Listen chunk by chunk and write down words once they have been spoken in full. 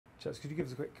Chaps, could you give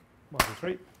us a quick 1, 2,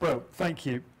 3? Well, thank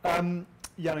you. Jan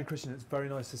and Kristian, it's very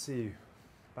nice to see you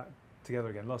back together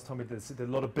again. Last time we did this, did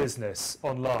a lot of business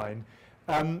online.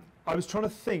 I was trying to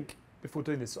think, before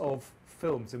doing this, of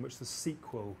films in which the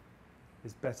sequel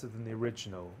is better than the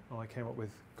original. And I came up with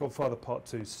Godfather Part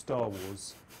 2, Star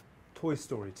Wars, Toy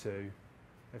Story 2,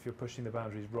 if you're pushing the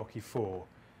boundaries, Rocky 4.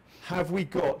 Have we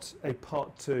got a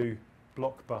Part 2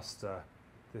 blockbuster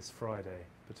this Friday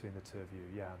between the two of you,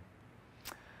 Jan?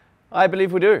 I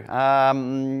believe we do.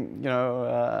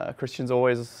 Kristian's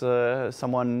always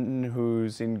someone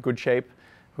who's in good shape,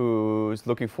 who's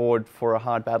looking forward for a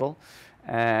hard battle.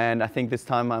 And I think this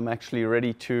time I'm actually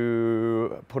ready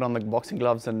to put on the boxing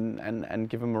gloves and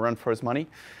give him a run for his money.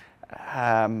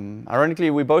 Ironically,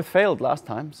 we both failed last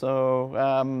time. So,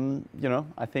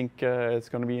 I think it's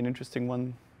going to be an interesting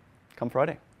one come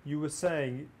Friday. You were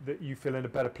saying that you feel in a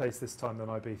better place this time than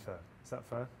Ibiza. Is that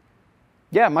fair?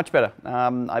 Yeah, much better.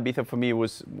 Ibiza for me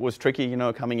was tricky,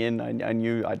 coming in. I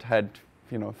knew I'd had,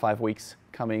 5 weeks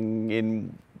coming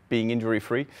in being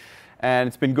injury-free. And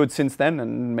it's been good since then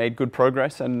and made good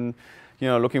progress. And,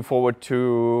 looking forward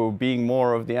to being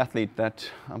more of the athlete that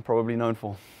I'm probably known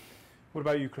for. What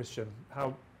about you, Kristian?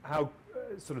 How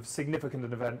sort of significant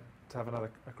an event to have a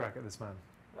crack at this man?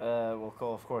 Well,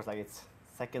 of course, it's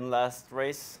second last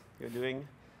race you're doing.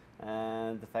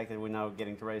 And the fact that we're now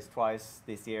getting to race twice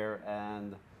this year,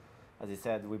 and as you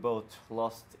said, we both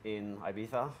lost in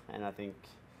Ibiza, and I think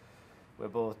we're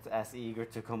both as eager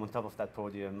to come on top of that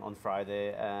podium on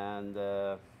Friday. And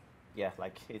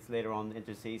it's later on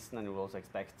into the season, and we also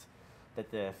expect that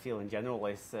the field in general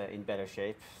is in better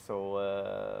shape. So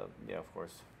of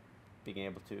course, being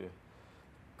able to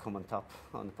come on top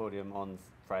on the podium on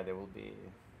Friday will be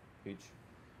huge.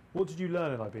 What did you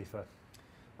learn in Ibiza?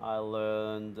 I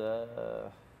learned,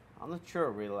 I'm not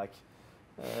sure really,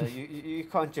 you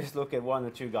can't just look at 1 or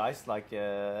 2 guys,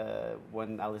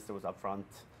 when Alistair was up front,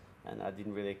 and I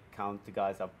didn't really count the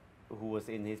guys up who was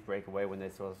in his breakaway when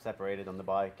they sort of separated on the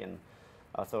bike, and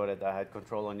I thought that I had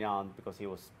control on Jan because he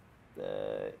was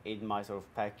in my sort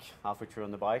of pack halfway through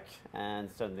on the bike,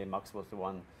 and suddenly Max was the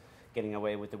one getting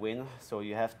away with the win. So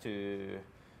you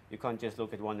can't just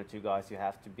look at 1 or 2 guys, you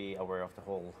have to be aware of the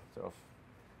whole sort of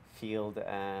field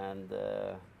and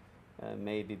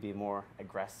maybe be more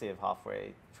aggressive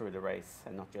halfway through the race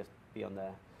and not just be on the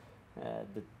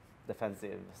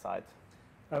defensive side.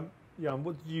 Jan,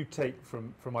 what do you take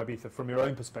from Ibiza, from your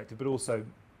own perspective, but also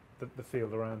the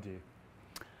field around you?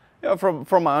 Yeah,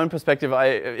 from my own perspective,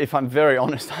 if I'm very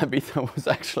honest, Ibiza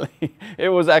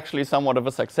was actually somewhat of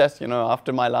a success.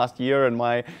 After my last year and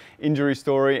my injury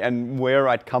story and where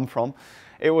I'd come from,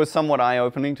 it was somewhat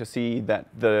eye-opening to see that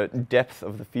the depth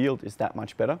of the field is that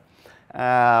much better.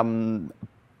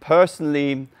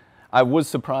 Personally, I was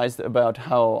surprised about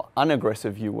how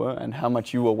unaggressive you were and how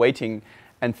much you were waiting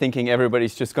and thinking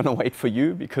everybody's just going to wait for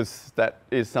you, because that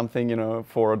is something,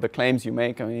 for the claims you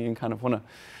make. I mean, you kind of want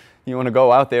to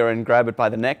go out there and grab it by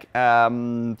the neck.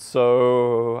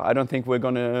 So I don't think we're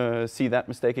going to see that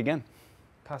mistake again.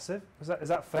 Passive? Is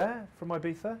that fair from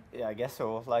Ibiza? Yeah, I guess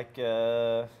so.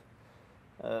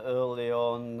 Early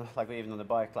on, even on the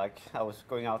bike, I was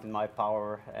going out in my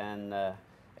power, and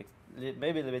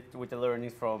maybe a little bit with the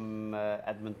learnings from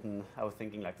Edmonton, I was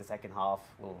thinking the second half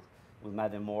will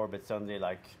matter more, but suddenly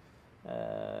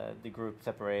the group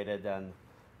separated, and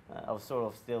I was sort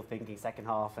of still thinking second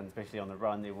half, and especially on the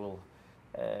run, it will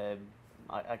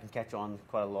I can catch on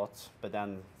quite a lot, but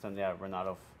then suddenly I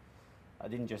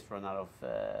didn't just run out of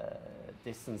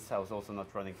distance, I was also not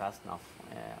running fast enough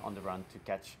on the run to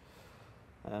catch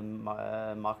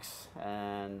Max,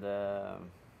 and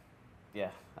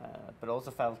but also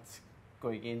felt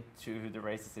going into the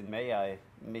races in May, I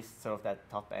missed sort of that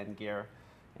top end gear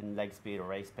in leg speed or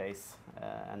race pace,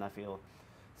 and I feel,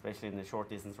 especially in the short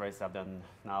distance race I've done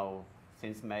now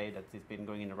since May, that it's been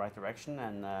going in the right direction,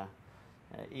 and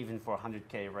even for a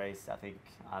 100k race, I think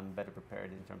I'm better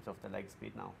prepared in terms of the leg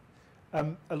speed now.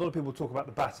 A lot of people talk about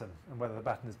the baton and whether the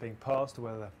baton is being passed or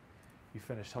whether you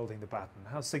finished holding the baton.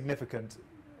 How significant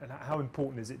and how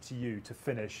important is it to you to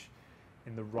finish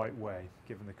in the right way,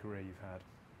 given the career you've had?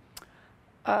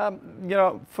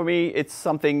 For me, it's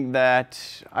something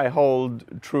that I hold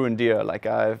true and dear.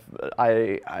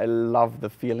 I love the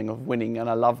feeling of winning, and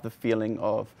I love the feeling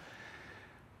of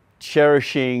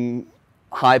cherishing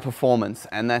high performance,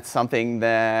 and that's something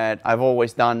that I've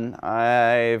always done.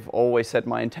 I've always set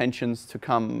my intentions to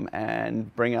come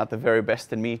and bring out the very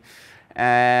best in me,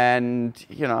 and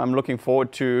I'm looking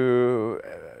forward to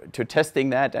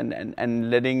testing that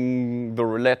and letting the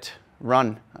roulette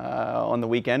run on the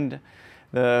weekend.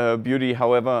 The beauty,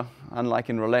 however, unlike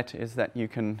in roulette, is that you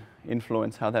can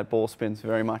influence how that ball spins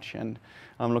very much, and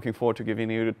I'm looking forward to giving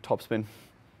you a top spin.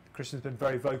 Kristian's been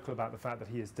very vocal about the fact that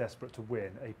he is desperate to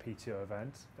win a PTO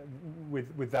event.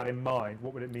 With that in mind,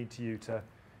 what would it mean to you to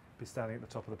be standing at the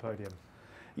top of the podium?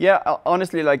 Yeah,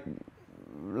 honestly, like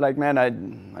man,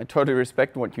 I totally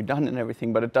respect what you've done and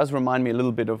everything, but it does remind me a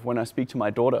little bit of when I speak to my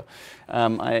daughter.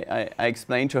 I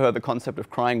explain to her the concept of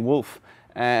crying wolf.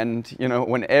 And, you know,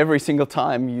 when every single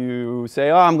time you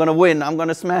say, oh, I'm going to win, I'm going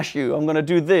to smash you, I'm going to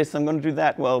do this, I'm going to do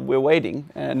that, well, we're waiting.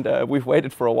 And we've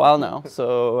waited for a while now,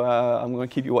 so I'm going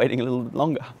to keep you waiting a little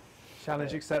longer.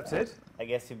 Challenge accepted. I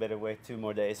guess you better wait 2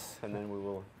 more days, and then we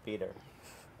will be there.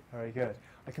 Very good.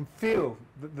 I can feel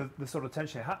the sort of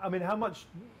tension. I mean, how much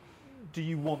do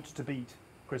you want to beat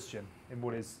Kristian in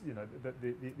what is, you know,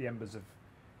 the embers of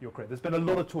your career? There's been a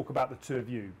lot of talk about the two of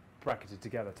you bracketed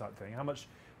together type thing. How much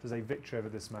does a victory over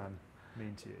this man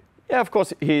mean to you? Yeah, of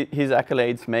course, his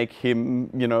accolades make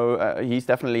him, you know, he's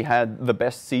definitely had the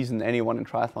best season anyone in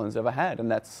triathlon has ever had,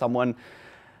 and that's someone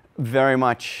very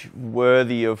much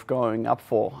worthy of going up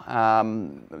for.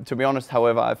 To be honest,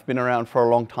 however, I've been around for a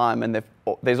long time, and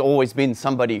there's always been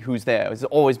somebody who's there. There's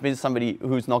always been somebody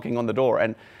who's knocking on the door,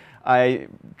 and I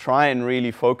try and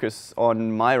really focus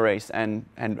on my race and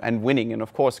winning. And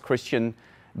of course, Kristian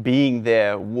being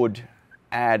there would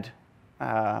add,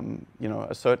 you know,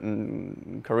 a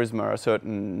certain charisma, a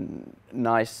certain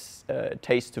nice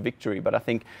taste to victory. But I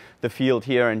think the field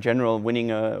here in general, winning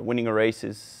a race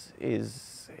is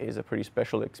a pretty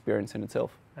special experience in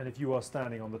itself. And if you are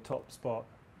standing on the top spot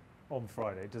on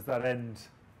Friday, does that end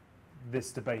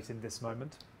this debate in this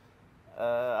moment?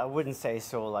 I wouldn't say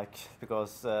so, like,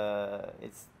 because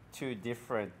it's 2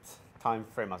 different time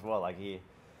frame as well. Like, he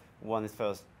won his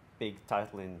first big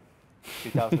title in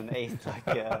 2008,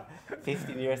 like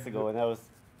 15 years ago, and that was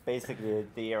basically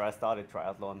the year I started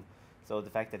triathlon. So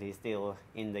the fact that he's still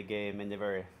in the game, in the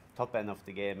very top end of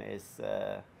the game, is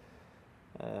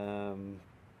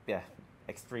yeah,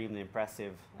 extremely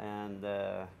impressive. And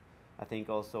I think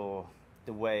also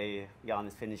the way Jan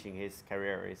is finishing his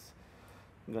career is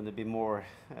going to be more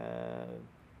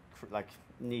like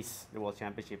Nice, the World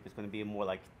Championship is going to be more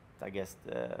like, I guess,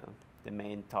 the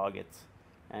main target.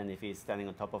 And if he's standing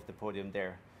on top of the podium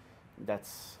there,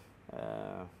 that's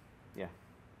yeah,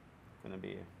 going to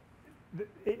be.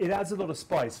 It adds a lot of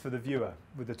spice for the viewer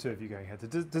with the two of you going head.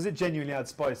 Does it genuinely add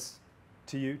spice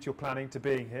to you, to your planning, to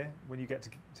being here when you get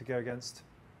to go against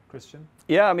Kristian?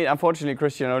 Yeah, I mean, unfortunately,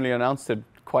 Kristian only announced it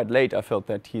quite late. I felt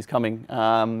that he's coming,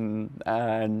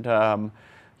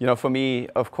 you know, for me,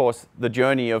 of course, the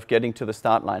journey of getting to the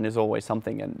start line is always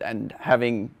something, and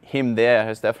having him there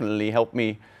has definitely helped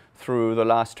me through the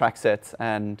last track sets,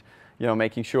 and, you know,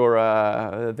 making sure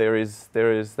there is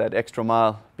that extra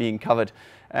mile being covered.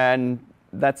 And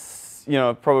that's, you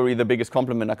know, probably the biggest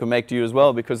compliment I could make to you as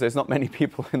well, because there's not many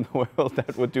people in the world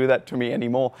that would do that to me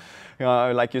anymore.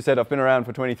 Like you said, I've been around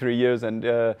for 23 years,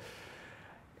 and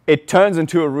it turns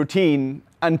into a routine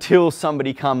until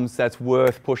somebody comes that's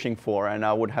worth pushing for, and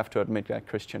I would have to admit that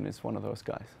Kristian is one of those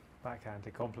guys.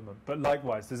 Backhanded compliment. But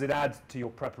likewise, does it add to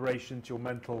your preparation, to your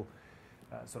mental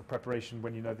sort of preparation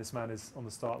when you know this man is on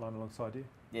the start line alongside you?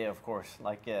 Yeah, of course.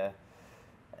 Like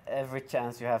every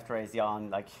chance you have to race Jan,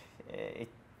 like it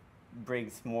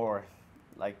brings more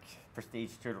like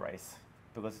prestige to the race,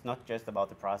 because it's not just about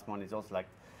the prize money. It's also like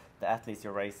the athletes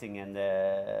you're racing and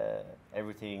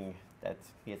everything that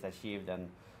he has achieved. And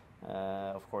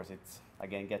of course, it's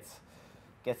again gets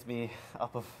me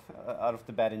out of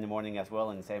the bed in the morning as well.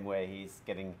 In the same way, he's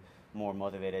getting more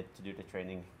motivated to do the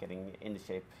training, getting in the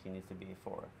shape he needs to be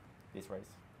for this race.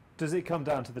 Does it come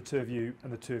down to the two of you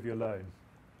and the two of you alone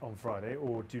on Friday,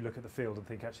 or do you look at the field and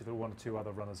think actually there are 1 or 2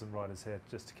 other runners and riders here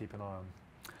just to keep an eye on?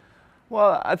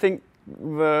 Well, I think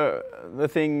the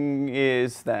thing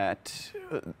is that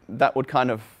that would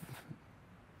kind of,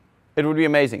 it would be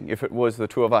amazing if it was the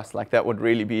 2 of us. Like, that would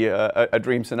really be a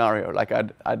dream scenario. Like,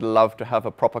 I'd love to have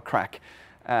a proper crack.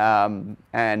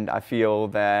 And I feel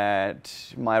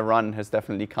that my run has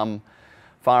definitely come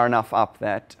far enough up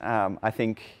that I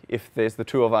think if there's the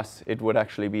 2 of us, it would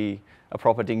actually be a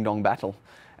proper ding-dong battle.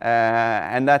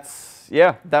 And that's,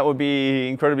 yeah, that would be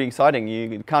incredibly exciting.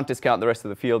 You can't discount the rest of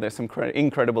the field. There's some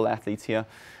incredible athletes here.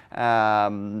 You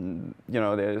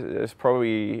know, there's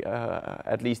probably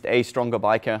at least a stronger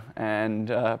biker and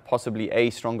possibly a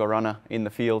stronger runner in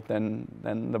the field than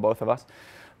the both of us.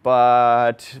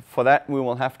 But for that, we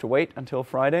will have to wait until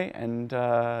Friday, and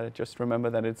just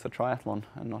remember that it's a triathlon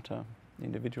and not an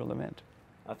individual event.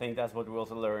 I think that's what we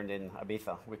also learned in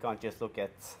Ibiza. We can't just look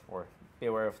at or be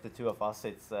aware of the 2 of us.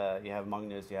 It's you have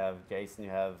Magnus, you have Jason,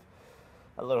 you have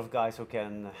a lot of guys who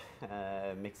can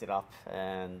mix it up,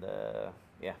 and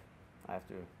yeah, I have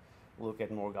to look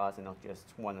at more guys and not just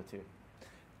one or two.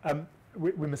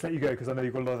 We must let you go because I know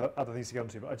you've got a lot of other things to go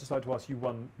into, but I'd just like to ask you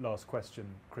one last question,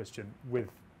 Kristian, with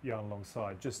Jan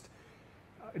alongside. Just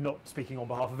not speaking on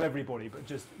behalf of everybody, but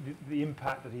just the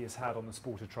impact that he has had on the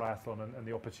sport of triathlon and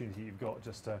the opportunity you've got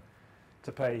just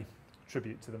to pay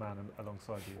tribute to the man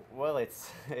alongside you. Well,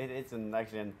 it's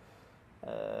actually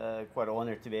quite an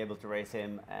honor to be able to race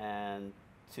him, and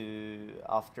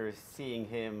after seeing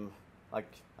him,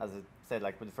 like as I said,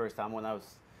 like for the first time when I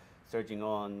was searching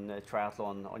on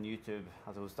triathlon on YouTube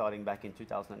as I was starting back in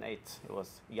 2008, it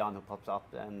was Jan who pops up.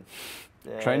 And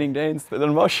Training day in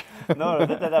Stellenbosch? No,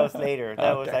 that was later.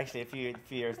 That was actually a few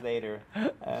years later.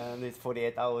 It's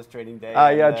 48 hours training day.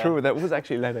 Yeah, true. That was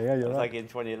actually later. Yeah, you're right. Like in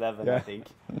 2011, I think.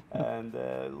 And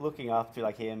looking up to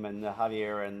like him and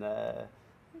Javier and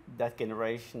that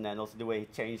generation, and also the way he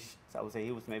changed. So I would say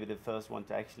he was maybe the first one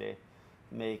to actually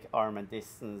make arm and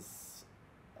distance.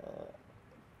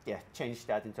 Change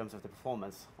that in terms of the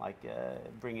performance, like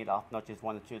bring it up, not just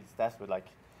one or two stats, but like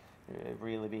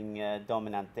really being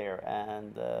dominant there,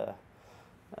 and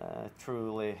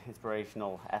truly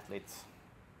inspirational athletes.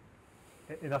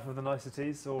 Enough of the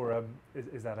niceties, or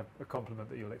is that a compliment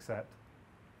that you'll accept?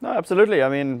 No, absolutely. I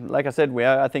mean, like I said,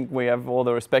 I think we have all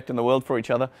the respect in the world for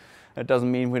each other. It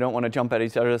doesn't mean we don't want to jump at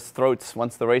each other's throats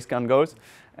once the race gun goes,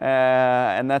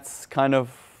 and that's kind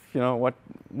of, you know,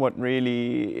 what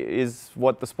really is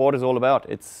what the sport is all about.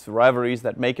 It's rivalries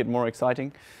that make it more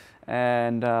exciting,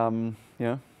 and you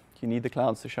know, you need the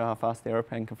clouds to show how fast the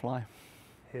aeroplane can fly.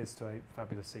 Here's to a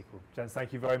fabulous sequel. Gents,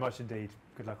 thank you very much indeed.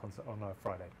 Good luck on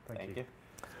Friday. Thank you.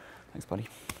 Thanks, buddy.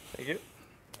 Thank you.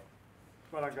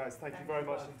 Well done, guys. Thank you very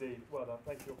much indeed. Well done.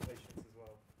 Thank you for your patience as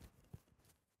well.